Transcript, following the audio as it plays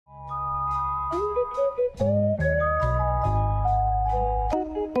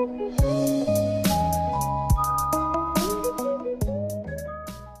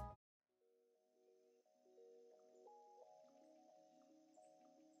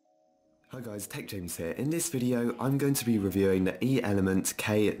Hi guys, Tech James here. In this video I'm going to be reviewing the E-Element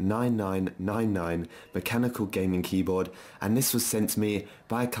K-9999 mechanical gaming keyboard, and this was sent to me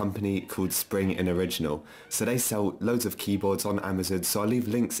by a company called Spring in Original. So they sell loads of keyboards on Amazon, so I'll leave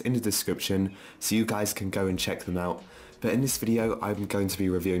links in the description so you guys can go and check them out. But in this video I'm going to be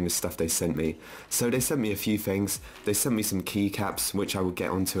reviewing the stuff they sent me. So they sent me a few things. They sent me some keycaps, which I will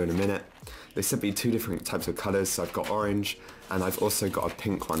get onto in a minute. They sent me two different types of colours, so I've got orange and I've also got a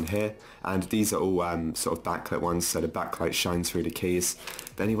pink one here, and these are all sort of backlit ones, so the backlight shines through the keys.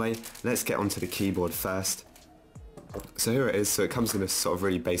 But anyway, let's get onto the keyboard first. So here it is. So it comes in a sort of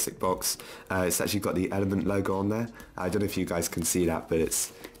really basic box. It's actually got the Element logo on there. I don't know if you guys can see that, but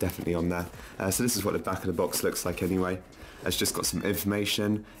it's definitely on there. So this is what the back of the box looks like anyway. It's just got some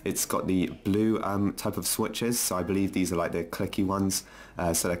information. It's got the blue type of switches, so I believe these are like the clicky ones,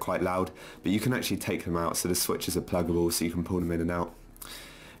 so they're quite loud, but you can actually take them out, so the switches are pluggable, so you can pull them in and out.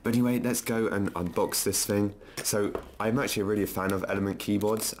 But anyway, let's go and unbox this thing. So I'm actually really a fan of Element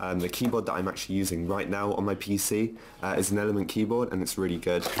keyboards. The keyboard that I'm actually using right now on my PC is an Element keyboard, and it's really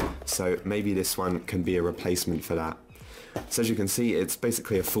good, so maybe this one can be a replacement for that. So as you can see, it's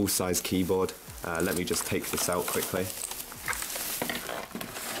basically a full-size keyboard. Let me just take this out quickly.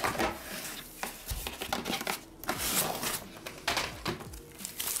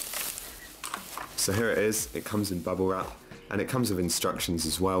 So here it is. It comes in bubble wrap, and it comes with instructions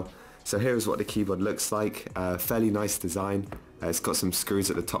as well. So here is what the keyboard looks like. Fairly nice design. It's got some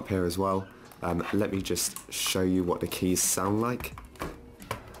screws at the top here as well. Let me just show you what the keys sound like.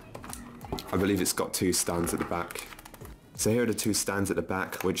 I believe it's got two stands at the back. So here are the two stands at the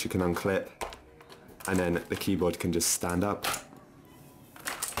back, which you can unclip, and then the keyboard can just stand up.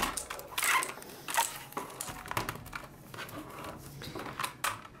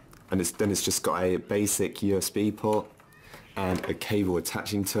 And then it's just got a basic USB port and a cable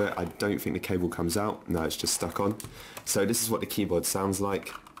attaching to it. I don't think the cable comes out. No, it's just stuck on. So this is what the keyboard sounds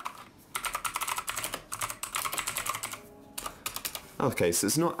like. Okay, so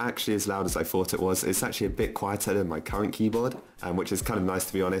it's not actually as loud as I thought it was. It's actually a bit quieter than my current keyboard, which is kind of nice,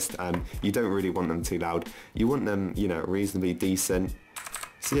 to be honest. You don't really want them too loud. You want them, you know, reasonably decent.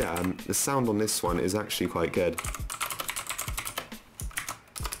 So yeah, the sound on this one is actually quite good.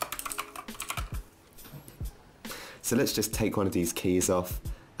 So let's just take one of these keys off.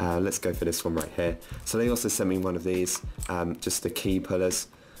 Let's go for this one right here. So they also sent me one of these, just the key pullers.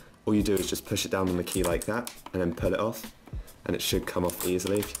 All you do is just push it down on the key like that and then pull it off, and it should come off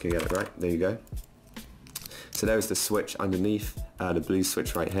easily if you can get it right. There you go. So there's the switch underneath, the blue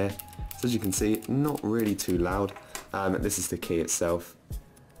switch right here. So as you can see, not really too loud. This is the key itself.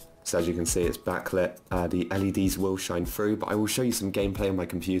 So as you can see, it's backlit. The LEDs will shine through, but I will show you some gameplay on my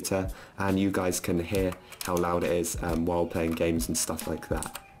computer, and you guys can hear how loud it is while playing games and stuff like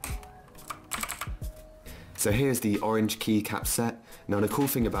that. So here's the orange keycap set. Now the cool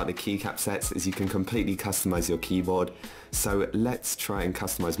thing about the keycap sets is you can completely customize your keyboard. So let's try and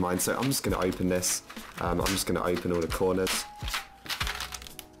customize mine. So I'm just going to open this. I'm just going to open all the corners.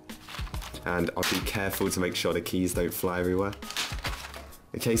 And I'll be careful to make sure the keys don't fly everywhere.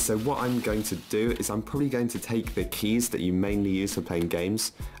 Okay, so what I'm going to do is I'm probably going to take the keys that you mainly use for playing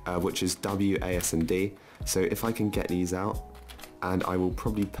games, which is W, A, S, and D. So if I can get these out, and I will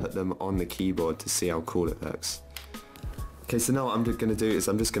probably put them on the keyboard to see how cool it looks. Okay, so now what I'm going to do is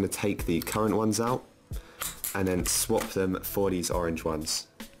I'm just going to take the current ones out and then swap them for these orange ones.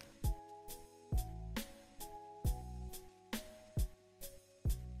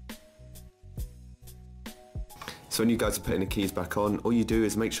 So when you guys are putting the keys back on, all you do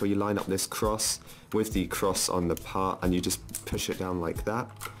is make sure you line up this cross with the cross on the part, and you just push it down like that,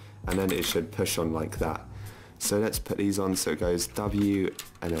 and then it should push on like that. So let's put these on, so it goes W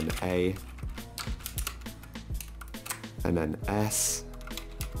and then A and then S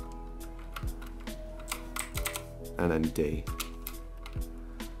and then D.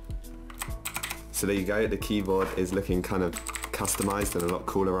 So there you go, the keyboard is looking kind of customized and a lot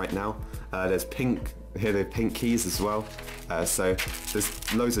cooler right now. There's pink. Here are the pink keys as well, so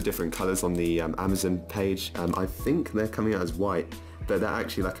there's loads of different colours on the Amazon page. I think they're coming out as white, but they're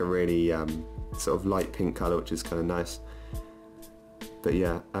actually like a really sort of light pink colour, which is kind of nice. But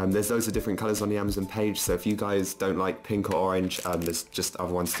yeah, there's loads of different colours on the Amazon page, so if you guys don't like pink or orange, there's just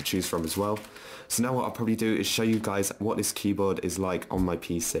other ones to choose from as well. So now what I'll probably do is show you guys what this keyboard is like on my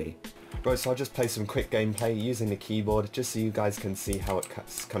PC. Right, so I'll just play some quick gameplay using the keyboard just so you guys can see how it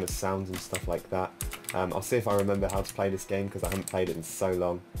kind of sounds and stuff like that. I'll see if I remember how to play this game because I haven't played it in so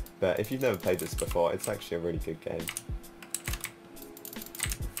long, but if you've never played this before, it's actually a really good game.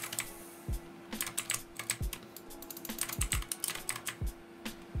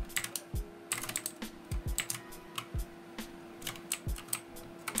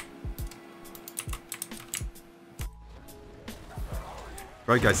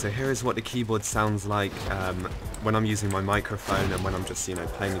 Right guys, so here is what the keyboard sounds like when I'm using my microphone and when I'm just, you know,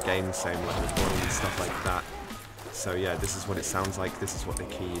 playing a game, saying like recording and stuff like that. So yeah, this is what it sounds like, this is what the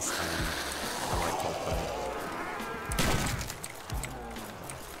keys are like while playing.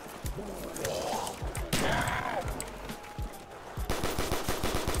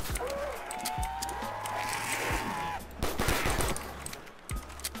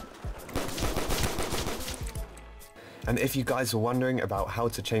 And if you guys were wondering about how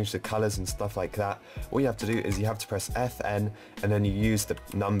to change the colors and stuff like that, all you have to do is you have to press FN and then you use the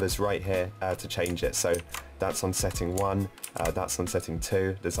numbers right here to change it. So that's on setting 1, that's on setting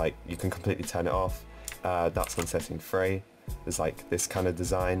 2, there's like, you can completely turn it off, that's on setting 3, there's like this kind of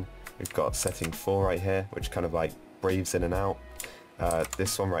design, we've got setting 4 right here, which kind of like breathes in and out,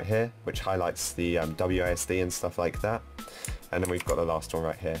 this one right here, which highlights the WASD and stuff like that, and then we've got the last one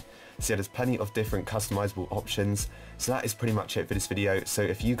right here. So yeah, there's plenty of different customizable options. So that is pretty much it for this video. So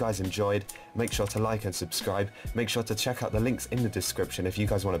if you guys enjoyed, make sure to like and subscribe. Make sure to check out the links in the description if you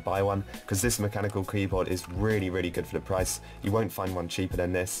guys want to buy one, because this mechanical keyboard is really, really good for the price. You won't find one cheaper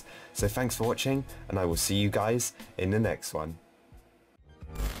than this. So thanks for watching, and I will see you guys in the next one.